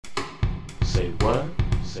Say what?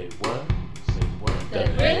 Say what? Say what? The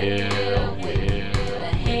hell with it. The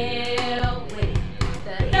hell with it.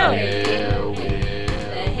 The hell with it.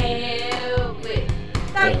 The hell with it.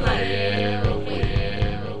 Stop playing with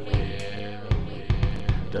it.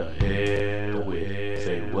 The hell with it.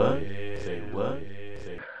 Say what? Say what?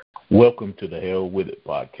 Say Welcome to the Hell With It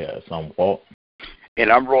podcast. I'm Walt.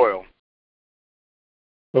 And I'm Royal.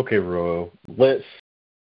 Okay, Royal, let's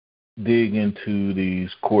dig into these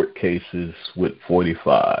court cases with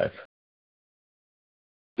 45.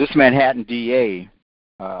 This Manhattan DA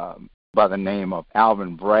by the name of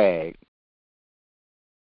Alvin Bragg,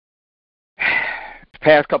 the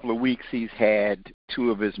past couple of weeks he's had two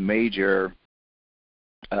of his major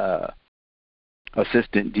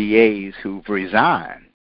assistant DAs who've resigned.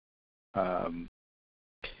 And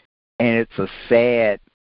it's a sad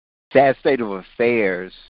state of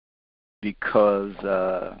affairs because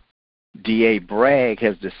DA Bragg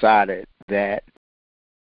has decided that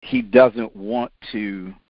he doesn't want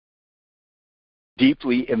to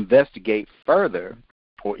deeply investigate further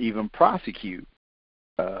or even prosecute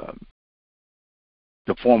the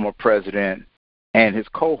former president and his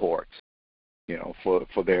cohorts, for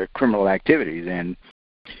their criminal activities. And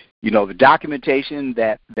the documentation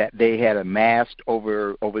that they had amassed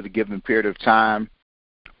over the given period of time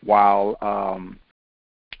while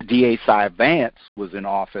DA Cy Vance was in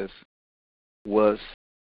office was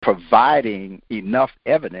providing enough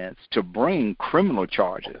evidence to bring criminal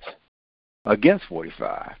charges against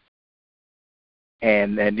 45.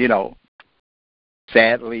 And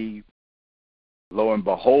sadly, lo and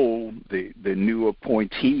behold, the new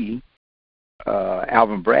appointee,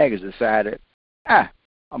 Alvin Bragg, has decided,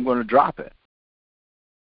 I'm going to drop it.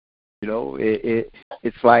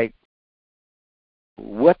 It's like,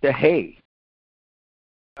 what the hey?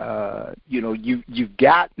 You've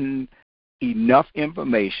gotten enough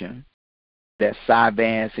information that Cy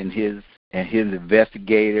Vance and his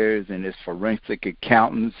investigators and his forensic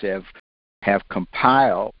accountants have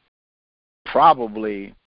compiled.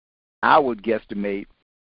 Probably, I would guesstimate,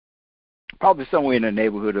 probably somewhere in the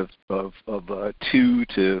neighborhood of 2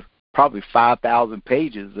 to probably 5,000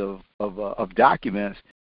 pages of documents,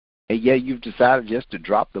 and yet you've decided just to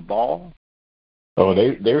drop the ball. Oh,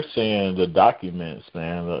 they're saying the documents,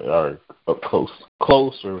 man, are close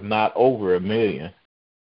or not over 1 million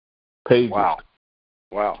pages. Wow.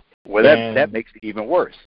 Well, that makes it even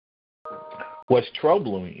worse. What's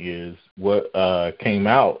troubling is what came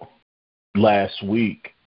out last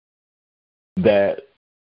week, that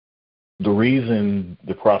the reason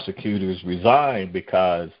the prosecutors resigned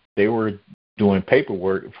because they were doing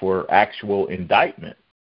paperwork for actual indictment.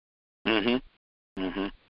 Mm-hmm. Mm-hmm.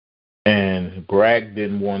 And Bragg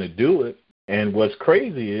didn't want to do it. And what's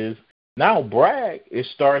crazy is now Bragg is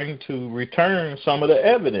starting to return some of the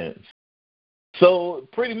evidence. So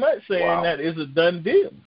pretty much saying that is a done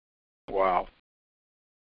deal. Wow.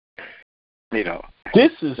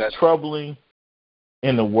 This is troubling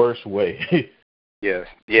in the worst way. Yes.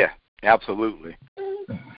 Yeah, absolutely.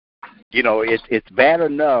 It's bad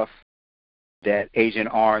enough that Agent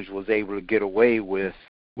Orange was able to get away with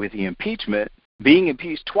the impeachment, being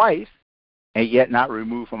impeached twice, and yet not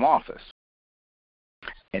removed from office.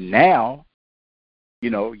 And now,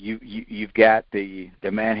 you've got the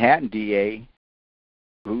Manhattan DA,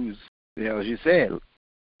 who's, as you said,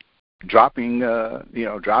 dropping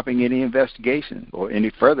any investigation or any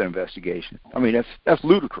further investigation. I mean, that's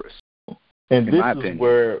ludicrous. And this is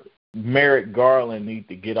where Merrick Garland needs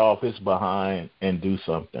to get off his behind and do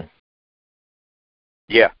something.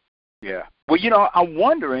 Yeah. Well, I'm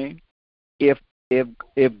wondering if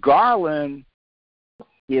Garland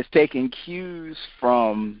is taking cues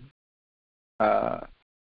from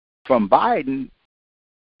Biden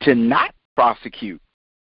to not prosecute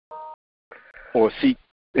or seek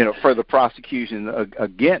further prosecution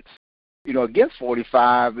against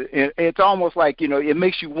 45. It's almost like it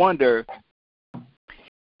makes you wonder: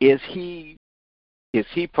 is he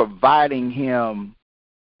providing him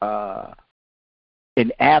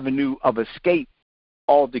an avenue of escape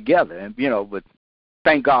altogether? And but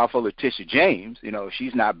thank God for Letitia James.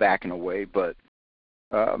 She's not backing away, but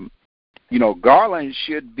Garland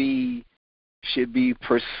should be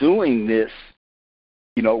pursuing this,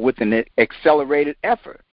 with an accelerated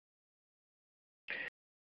effort.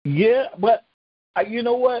 Yeah, but you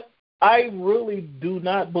know what? I really do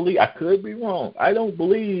not believe. I could be wrong. I don't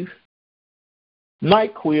believe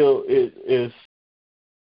NyQuil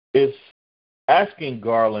is asking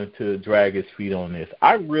Garland to drag his feet on this.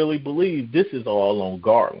 I really believe this is all on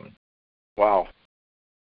Garland. Wow.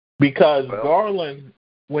 Because Garland,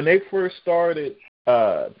 when they first started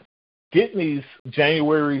getting these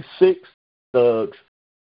January 6th thugs,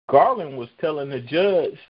 Garland was telling the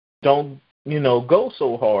judge, don't, go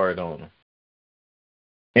so hard on him.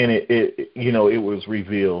 And it was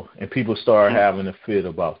revealed, and people started having a fit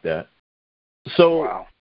about that. So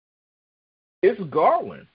it's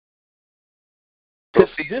Garland. Because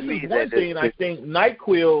this is one thing I think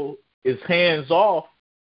NyQuil is hands off,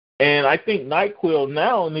 and I think NyQuil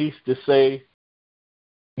now needs to say,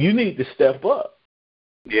 you need to step up.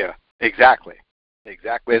 Yeah, exactly.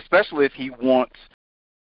 Especially if he wants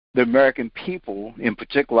the American people, in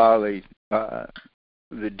particular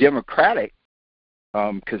the Democratic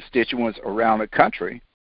constituents around the country,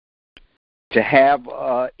 to have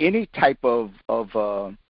any type of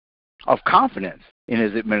confidence in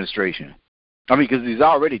his administration. I mean, because he's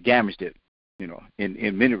already damaged it,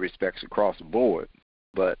 in many respects across the board.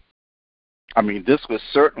 But I mean, this was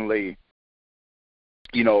certainly,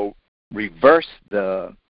 reverse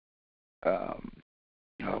the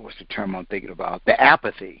what's the term I'm thinking about? The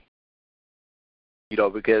apathy.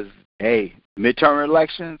 Because hey, midterm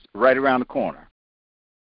elections right around the corner.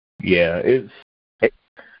 Yeah, it's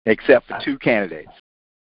except for two candidates,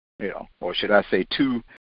 or should I say two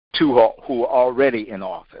who are already in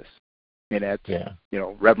office, and that's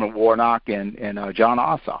Reverend Warnock and John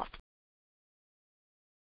Ossoff.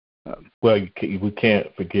 Well, we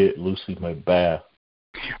can't forget Lucy McBath.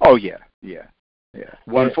 Oh yeah.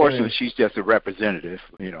 Well, unfortunately, she's just a representative.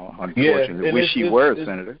 Unfortunately, wish she were a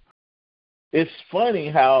senator. It's funny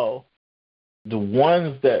how the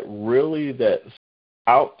ones that's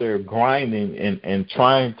out there grinding and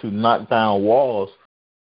trying to knock down walls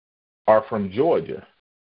are from Georgia.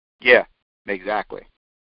 Yeah, exactly.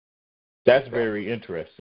 That's very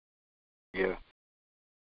interesting. Yeah.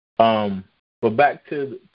 But back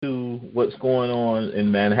to what's going on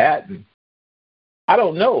in Manhattan. I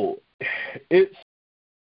don't know.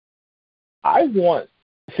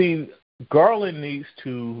 Garland needs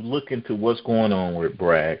to look into what's going on with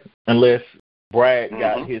Bragg, unless Bragg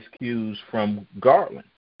got his cues from Garland.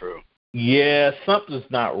 True. Yeah, something's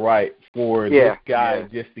not right for this guy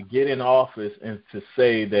just to get in office and to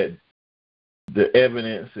say that the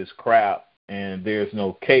evidence is crap and there's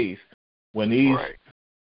no case when these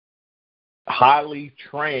highly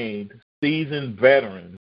trained, seasoned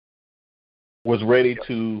veterans was ready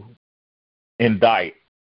to indict.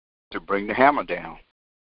 To bring the hammer down.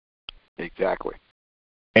 Exactly.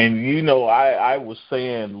 And, I was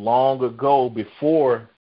saying long ago before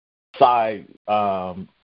Cy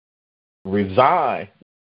resigned,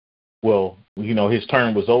 well, his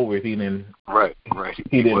term was over. He didn't. Right.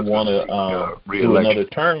 He didn't want to do another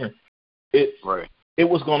term. It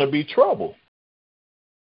was going to be trouble.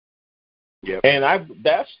 Yep. And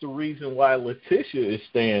that's the reason why Letitia is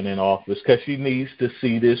staying in office, because she needs to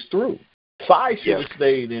see this through. Cy should have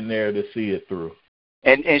stayed in there to see it through.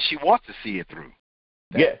 And she wants to see it through.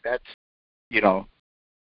 That's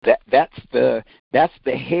that's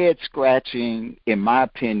the head scratching, in my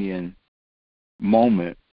opinion,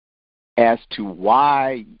 moment as to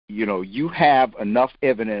why you have enough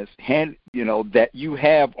evidence that you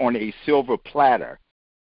have on a silver platter,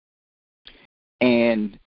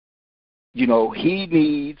 and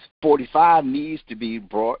he 45 needs to be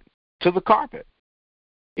brought to the carpet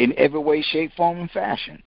in every way, shape, form, and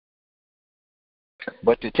fashion.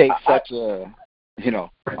 But to take such a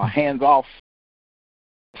hands-off,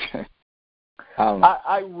 I don't know.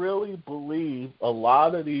 I really believe a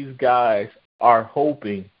lot of these guys are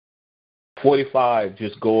hoping 45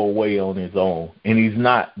 just go away on his own, and he's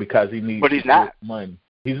not, because he needs money.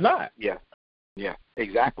 He's not. Yeah,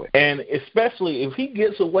 exactly. And especially if he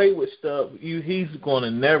gets away with stuff, he's going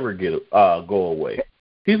to never go away.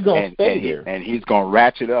 He's going to stay there, and he's going to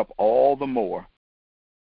ratchet up all the more.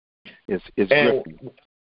 It's gripping.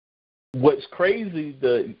 What's crazy,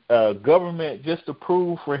 the government just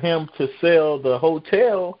approved for him to sell the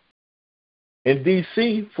hotel in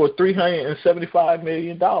D.C. for $375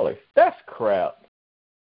 million. That's crap.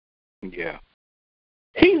 Yeah.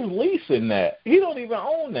 He's leasing that. He don't even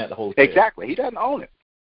own that hotel. Exactly. He doesn't own it.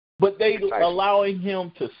 But they allowing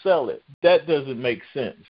him to sell it. That doesn't make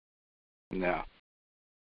sense. No.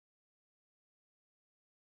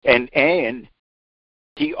 And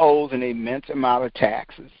he owes an immense amount of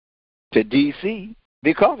taxes to D.C.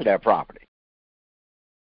 because of that property.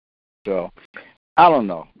 So, I don't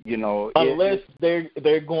know. Unless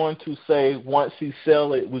they're going to say, once he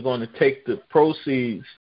sell it, we're going to take the proceeds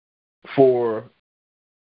for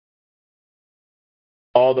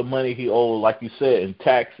all the money he owed, like you said, in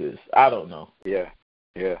taxes. I don't know. Yeah.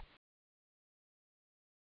 I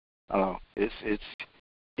don't know.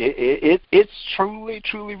 It's truly,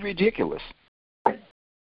 truly ridiculous.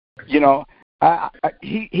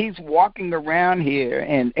 He's walking around here,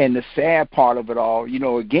 and the sad part of it all,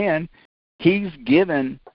 again, he's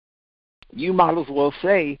given. You might as well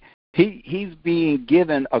say he's being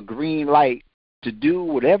given a green light to do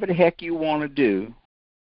whatever the heck you want to do,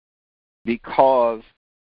 because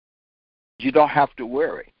you don't have to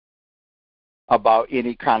worry about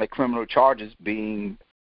any kind of criminal charges being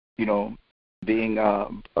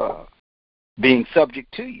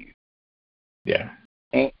subject to you. Yeah.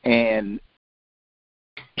 And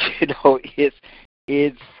it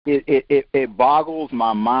boggles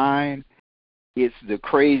my mind. It's the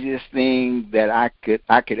craziest thing that I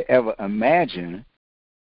could ever imagine.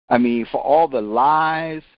 I mean, for all the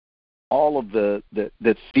lies, all of the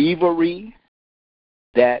thievery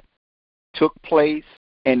that took place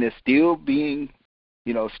and is still being,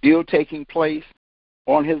 still taking place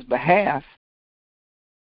on his behalf,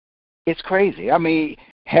 it's crazy. I mean,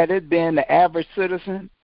 had it been the average citizen,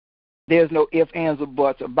 there's no ifs, ands, or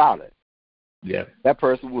buts about it. Yeah. That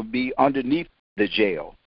person would be underneath the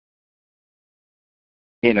jail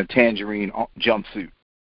in a tangerine jumpsuit.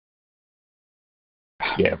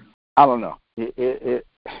 Yeah. I don't know. It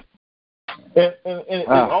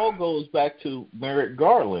all goes back to Merrick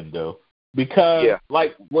Garland, though, because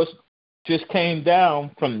like what just came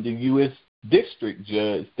down from the U.S. District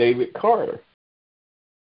Judge David Carter,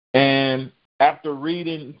 and after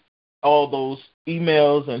reading all those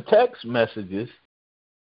emails and text messages,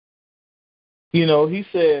 he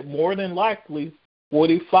said more than likely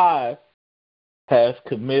 45 has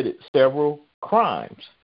committed several crimes.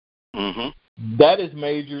 Mm-hmm. That is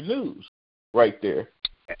major news right there.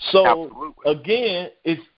 So, absolutely. Again,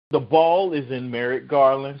 the ball is in Merrick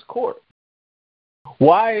Garland's court.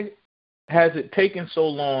 Why has it taken so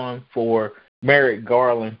long for Merrick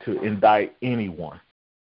Garland to indict anyone?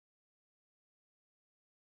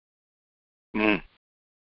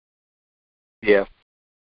 Yeah.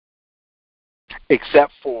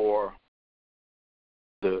 Except for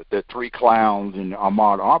the three clowns in the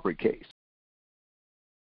Ahmaud Arbery case.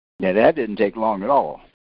 Now, that didn't take long at all.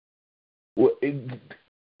 Well,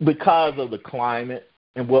 because of the climate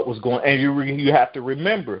and what was going on. And you have to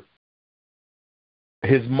remember,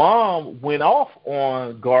 his mom went off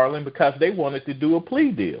on Garland because they wanted to do a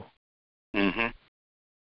plea deal.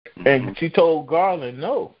 Mm-hmm. And she told Garland,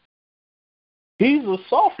 no. He's a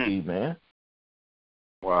softie, man.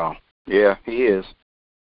 Wow. Yeah, he is.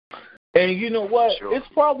 And you know what? Sure. It's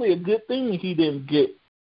probably a good thing he didn't get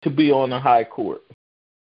to be on the high court.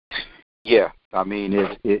 Yeah. I mean,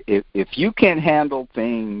 if you can handle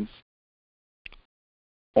things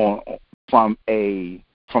from a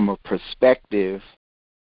perspective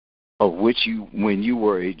of when you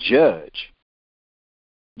were a judge,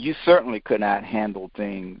 you certainly could not handle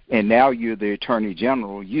things. And now you're the Attorney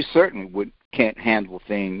General. You certainly can't handle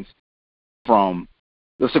things from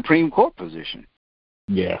the Supreme Court position.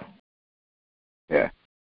 Yeah. Yeah.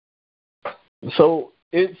 So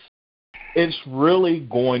it's really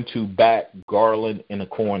going to back Garland in a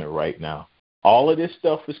corner right now. All of this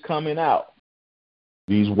stuff is coming out.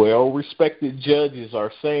 These well-respected judges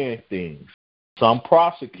are saying things. Some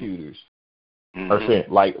prosecutors are saying,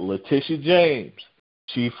 like Letitia James,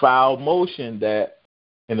 she filed motion that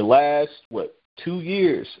in the last, 2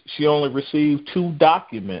 years, she only received 2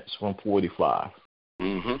 documents from 45.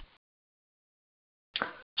 Mm-hmm.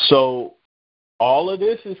 So all of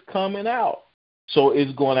this is coming out. So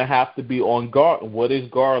it's going to have to be on Garland. What is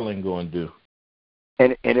Garland going to do?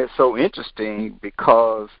 And it's so interesting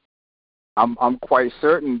because I'm quite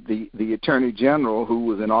certain the Attorney General who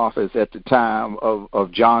was in office at the time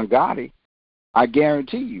of John Gotti, I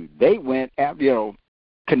guarantee you, they went after,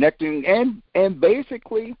 connecting and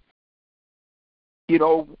basically,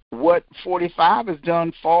 what 45 has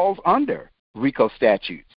done falls under RICO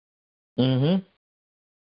statutes. Mm-hmm.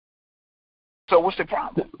 So what's the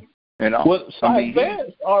problem? What Cy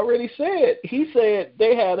Vance already said. He said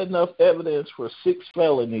they had enough evidence for 6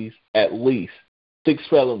 felonies, at least 6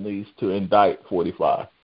 felonies, to indict 45.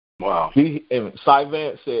 Wow. Cy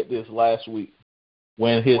Vance said this last week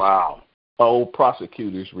when his old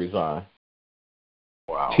prosecutors resigned.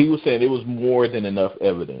 Wow. He was saying it was more than enough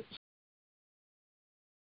evidence.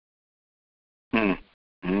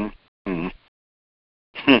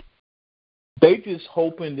 They just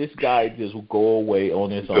hoping this guy just will go away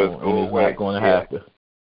on his own, and it's not going to happen.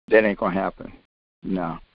 That ain't going to happen.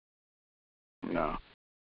 No.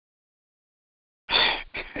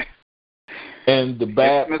 And the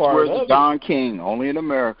bad part of Don King, only in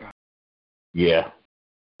America. Yeah.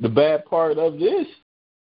 The bad part of this,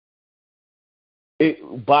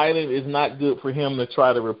 Biden is not good for him to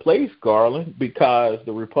try to replace Garland because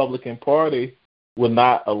the Republican Party will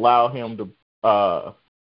not allow him to another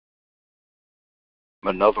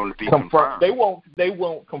one to be confirmed. They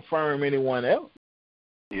won't confirm anyone else.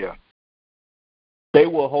 Yeah. They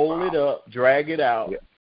will hold it up, drag it out. Yeah.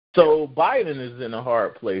 So Biden is in a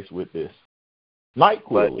hard place with this. But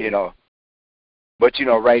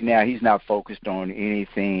right now he's not focused on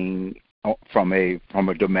anything from a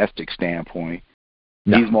domestic standpoint.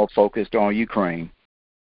 No. He's more focused on Ukraine.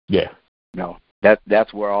 Yeah. No.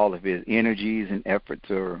 That's where all of his energies and efforts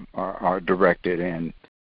are directed, and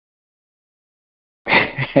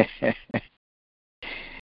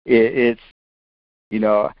it's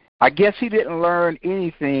I guess he didn't learn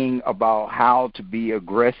anything about how to be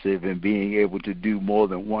aggressive and being able to do more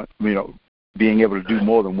than one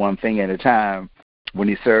thing at a time when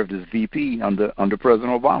he served as VP under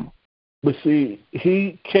President Obama. But see,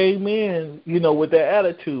 he came in, with that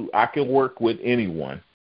attitude, I can work with anyone.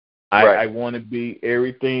 I want to be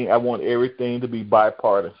everything. I want everything to be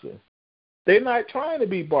bipartisan. They're not trying to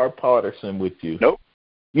be bipartisan with you. Nope.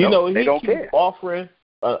 He they don't keep care. offering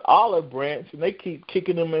an olive branch, and they keep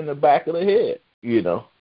kicking them in the back of the head. Yep.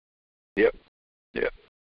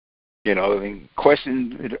 The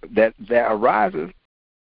question that arises: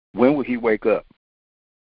 when will he wake up?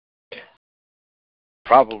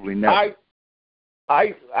 Probably never.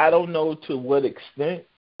 I don't know to what extent,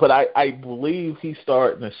 but I believe he's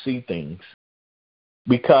starting to see things,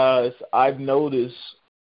 because I've noticed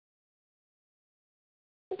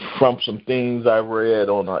from some things I read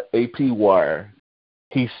on an AP wire,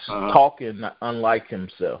 he's talking unlike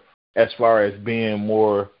himself as far as being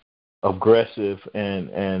more aggressive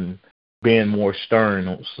and being more stern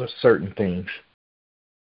on certain things.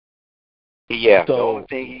 Yeah, the only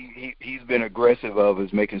thing he's been aggressive of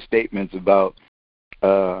is making statements about,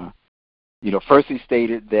 first he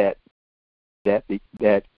stated that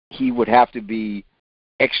he would have to be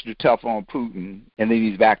extra tough on Putin, and then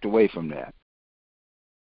he's backed away from that.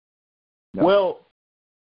 No. Well,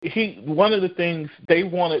 one of the things they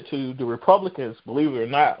wanted to, the Republicans, believe it or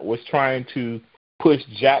not, was trying to push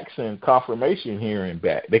Jackson confirmation hearing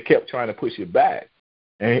back. They kept trying to push it back.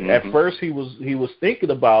 And at first he was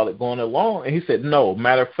thinking about it going along, and he said, no,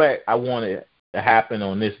 matter of fact, I want it to happen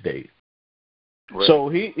on this date. Right. So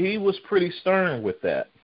he was pretty stern with that.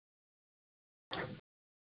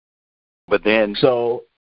 But then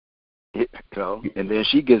and then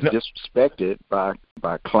she gets disrespected by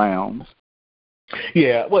clowns.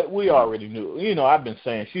 Yeah, but we already knew. I've been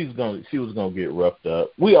saying she was gonna get roughed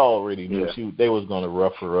up. We already knew they was gonna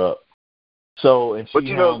rough her up. So and she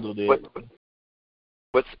handled it.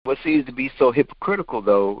 What seems to be so hypocritical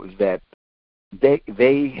though is that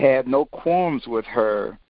they had no qualms with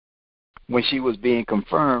her when she was being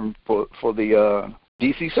confirmed for the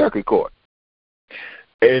D.C. Circuit Court.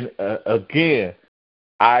 And again,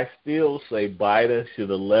 I still say Biden should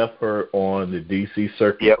have left her on the D.C.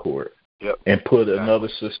 Circuit Court. Yep. And put another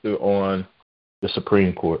sister on the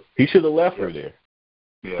Supreme Court. He should have left her there.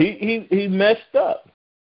 Yeah. He messed up.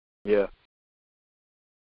 Yeah.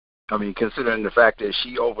 I mean, considering the fact that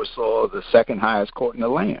she oversaw the second highest court in the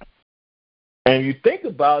land. And you think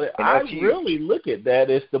about it, I really look at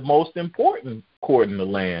that as the most important court in the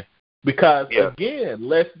land. Because, again,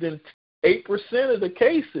 less than 8% of the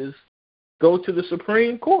cases go to the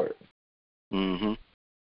Supreme Court. Mm-hmm.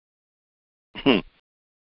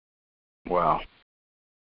 Wow.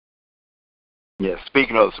 Yeah,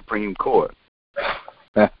 speaking of the Supreme Court.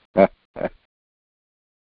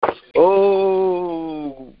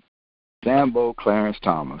 Sambo Clarence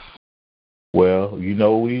Thomas. Well,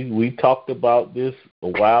 we talked about this a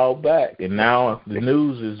while back, and now the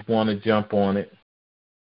news is going to jump on it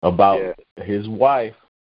about his wife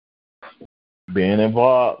being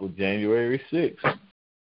involved with January 6th.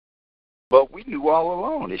 But we knew all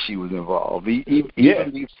along that she was involved,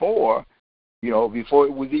 even before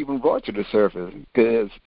it was even brought to the surface, because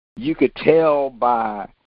you could tell by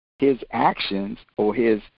his actions or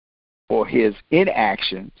his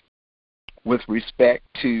inactions with respect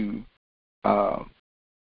to the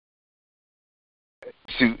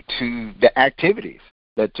activities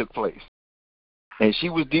that took place. And she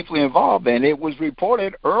was deeply involved, and it was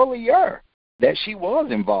reported earlier that she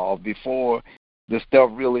was involved before the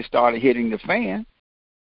stuff really started hitting the fan.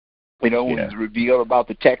 When it was revealed about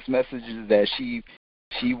the text messages that she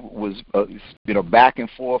was back and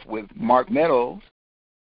forth with Mark Meadows,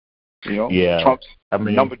 Trump's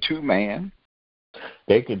number 2 man.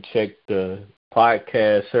 They could check the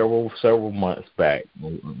podcast several months back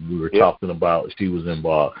when we were talking about she was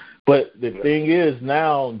involved. But the thing is,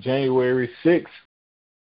 now January 6th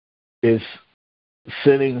is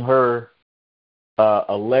sending her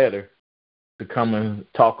a letter to come and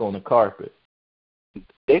talk on the carpet.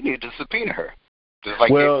 they need to subpoena her, just like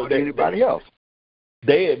they would anybody else.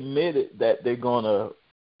 They admitted that they're going to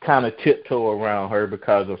kind of tiptoe around her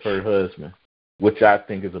because of her husband, which I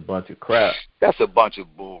think is a bunch of crap. That's a bunch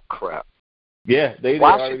of bull crap. Yeah,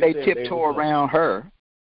 why should they tiptoe around her?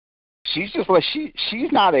 She's just like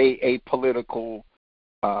she's not a political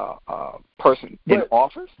person in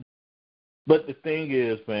office. But the thing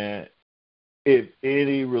is, man, if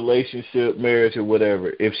any relationship, marriage, or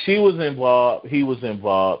whatever, if she was involved, he was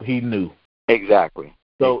involved. He knew. Exactly.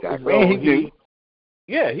 So and he knew.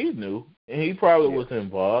 Yeah, he knew, and he probably was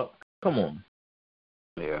involved. Come on.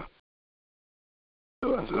 Yeah.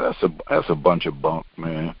 That's a bunch of bunk,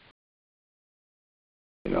 man.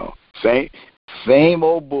 You know, same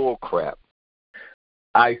old bull crap.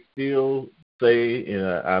 I still say,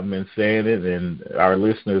 I've been saying it, and our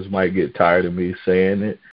listeners might get tired of me saying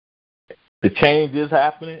it. The change is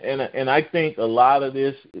happening, and I think a lot of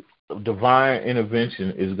this divine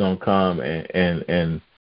intervention is going to come and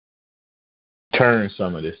turn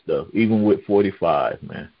some of this stuff, even with 45,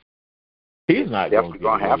 man. He's not going to get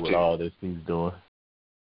away with all this he's doing.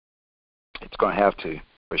 It's going to have to,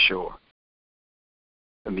 for sure.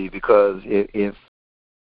 I mean, because if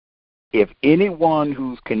anyone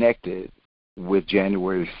who's connected with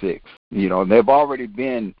January 6th, you know, there have already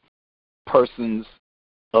been persons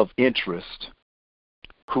of interest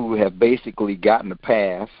who have basically gotten a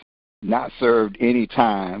pass, not served any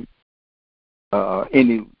time,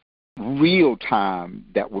 any real time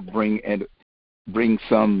that would bring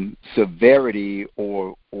some severity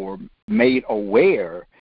or made aware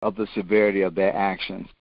of the severity of their actions.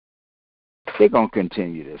 They're gonna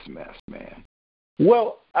continue this mess, man.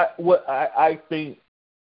 Well, I think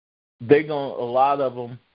they're gonna, a lot of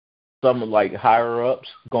them, some like higher ups,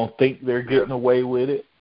 gonna think they're getting away with it,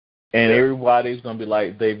 and everybody's gonna be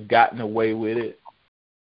like they've gotten away with it,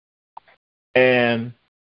 and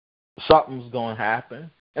something's gonna happen.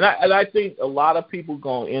 And I think a lot of people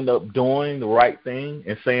going to end up doing the right thing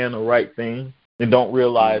and saying the right thing and don't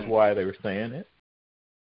realize why they were saying it.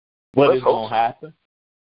 But it's going to happen.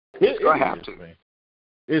 It's going to have to.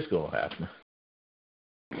 It's going to happen.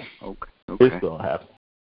 Okay. It's going to happen.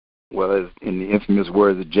 Well, as in the infamous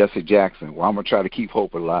words of Jesse Jackson, well, I'm going to try to keep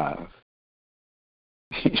hope alive.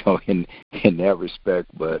 You know, in that respect.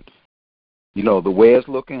 But, you know, the way it's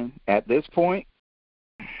looking at this point,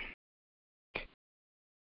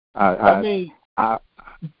 I mean,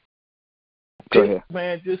 go ahead,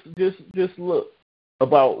 man. Just look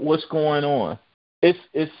about what's going on.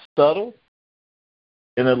 It's subtle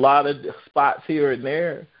in a lot of spots here and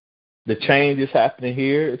there. The change is happening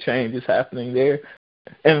here. The change is happening there,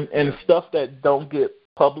 and stuff that don't get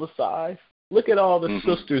publicized. Look at all the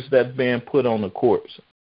sisters that's being put on the courts,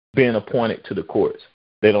 being appointed to the courts.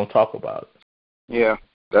 They don't talk about it. Yeah,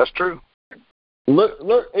 that's true. Look!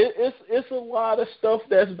 It's a lot of stuff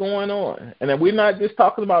that's going on, and we're not just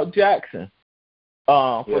talking about Jackson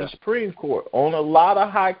for the Supreme Court. On a lot of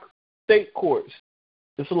high state courts,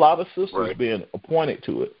 there's a lot of sisters being appointed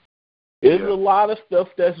to it. There's a lot of stuff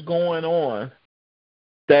that's going on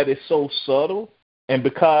that is so subtle, and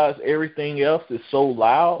because everything else is so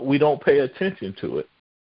loud, we don't pay attention to it.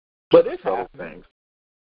 But it's happening.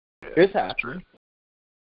 It's happening.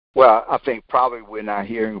 Well, I think probably we're not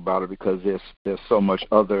hearing about it because there's so much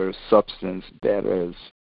other substance that's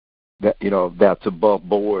above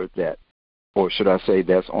board, that, or should I say,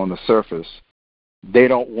 that's on the surface. They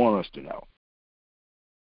don't want us to know,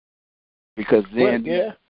 because then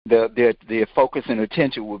their focus and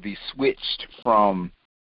attention will be switched from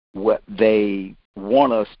what they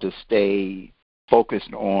want us to stay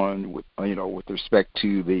focused on, with respect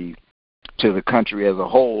to the country as a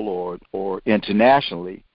whole or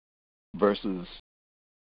internationally, versus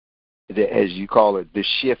as you call it, the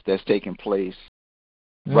shift that's taking place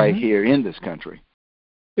right here in this country.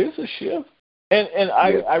 It's a shift. And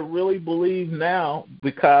I really believe now,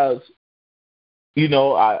 because,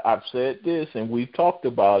 I've said this and we've talked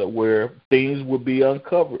about it, where things will be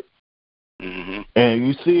uncovered. And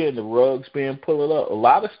you see it, the rugs being pulled up. A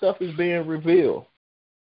lot of stuff is being revealed.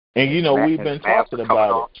 And, we've been talking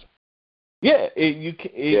about it. Yeah,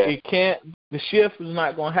 it can't. The shift is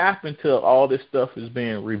not going to happen till all this stuff is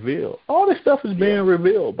being revealed. All this stuff is being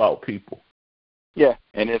revealed about people. Yeah,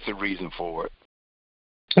 and it's a reason for it.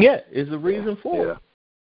 Yeah, it's a reason for it.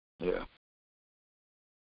 Yeah,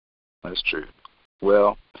 that's true.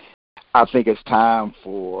 Well, I think it's time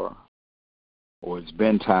it's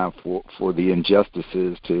been time for the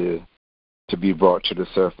injustices to be brought to the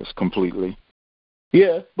surface completely.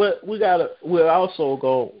 Yeah, but we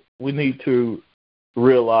need to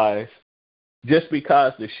realize just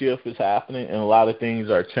because the shift is happening and a lot of things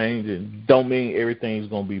are changing, don't mean everything's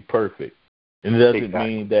going to be perfect. And it doesn't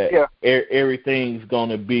mean that everything's going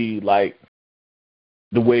to be like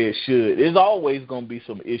the way it should. There's always going to be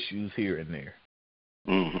some issues here and there.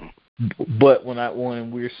 Mm-hmm. But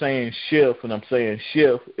when we're saying shift, and I'm saying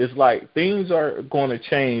shift, it's like things are going to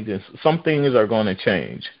change, and some things are going to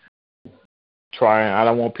change. I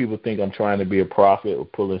don't want people to think I'm trying to be a prophet or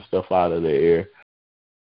pulling stuff out of the air.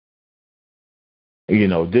 You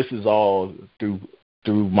know, this is all through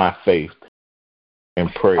my faith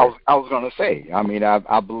and prayer. I was going to say, I mean,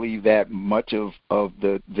 I believe that much of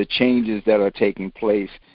the changes that are taking place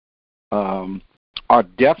are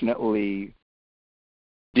definitely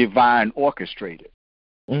divine orchestrated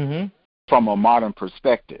from a modern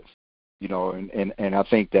perspective. You know, and I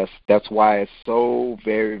think that's why it's so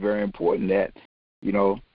very, very important that, you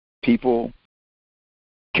know, people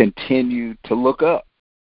continue to look up.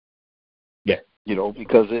 Yeah. You know,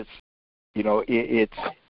 because it's, you know, it's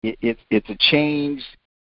a change.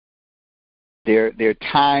 They're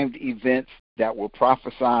timed events that were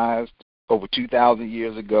prophesied over 2,000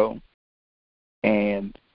 years ago,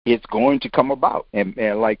 and it's going to come about. And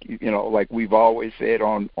like, you know, like we've always said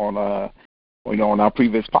on our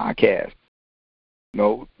previous podcast, you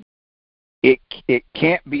know, it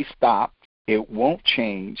can't be stopped. It won't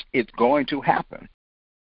change. It's going to happen.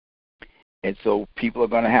 And so people are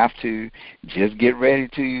going to have to just get ready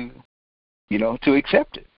to, you know, to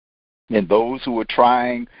accept it. And those who are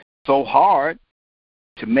trying so hard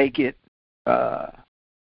to make it, or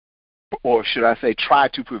should I say try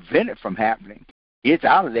to prevent it from happening, it's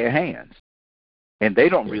out of their hands. And they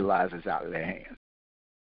don't realize it's out of their hands.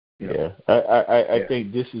 Yeah, I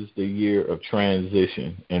think this is the year of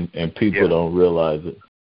transition, and people don't realize it.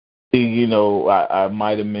 See, you know, I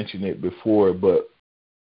might have mentioned it before, but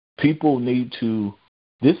people need to,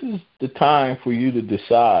 this is the time for you to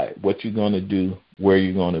decide what you're going to do, where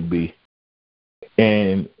you're going to be.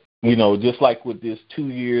 And, you know, just like with this 2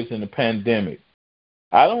 years in the pandemic,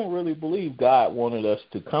 I don't really believe God wanted us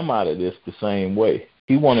to come out of this the same way.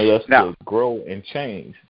 He wanted us to grow and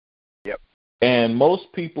change. And most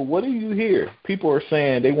people, what do you hear? People are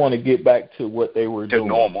saying they want to get back to what they were doing. To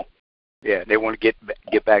normal. Yeah, they want to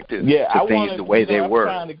get back to things the way they were.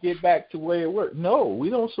 I'm trying to get back to the way it worked. No,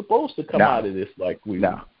 we don't supposed to come out of this like we,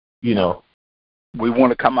 you know. We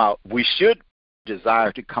want to come out. We should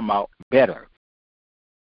desire to come out better.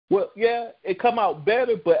 Well, yeah, it come out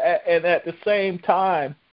better, but at the same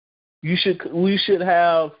time, we should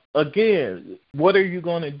have, again, what are you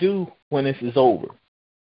going to do when this is over?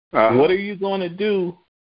 What are you going to do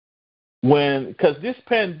because this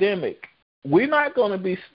pandemic, we're not going to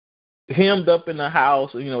be hemmed up in the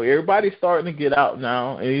house. You know, everybody's starting to get out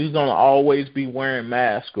now, and he's going to always be wearing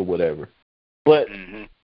masks or whatever. But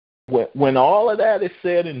when all of that is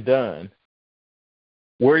said and done,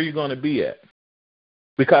 where are you going to be at?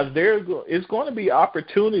 Because it's going to be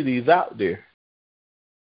opportunities out there.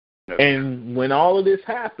 And when all of this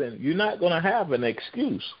happens, you're not going to have an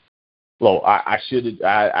excuse. Well, I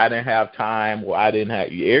didn't have time, or I didn't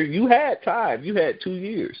have. You had time. You had 2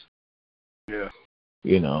 years. Yeah.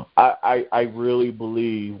 You know, I really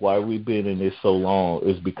believe why we've been in this so long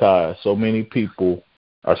is because so many people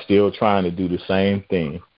are still trying to do the same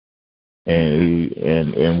thing,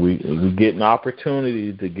 and we get an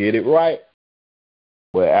opportunity to get it right,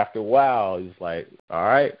 but after a while, it's like, all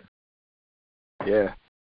right. Yeah.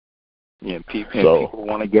 Yeah. People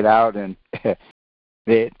want to get out, and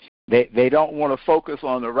They don't want to focus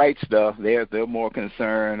on the right stuff. They're more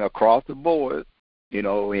concerned across the board, you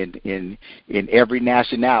know, in every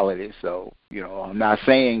nationality. So, you know, I'm not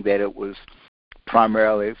saying that it was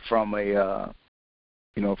primarily from a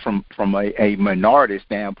from a minority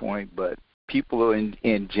standpoint, but people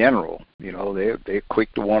in general, you know, they're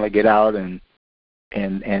quick to want to get out and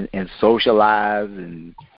socialize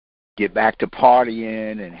and get back to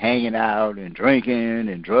partying and hanging out and drinking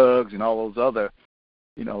and drugs and all those other,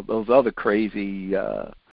 you know, those other crazy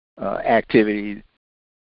activities.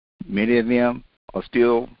 Many of them are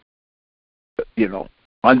still, you know,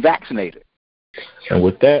 unvaccinated. And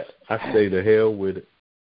with that, I say the hell with it.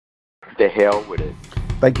 The hell with it.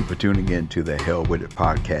 Thank you for tuning in to the Hell With It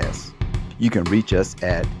podcast. You can reach us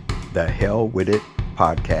at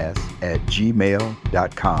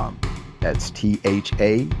thehellwithit@gmail.com. That's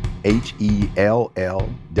THAHELLWITIT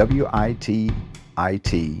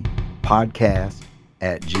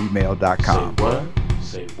podcast@gmail.com. Say what?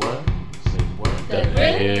 Say what? Say what? The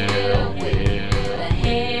hell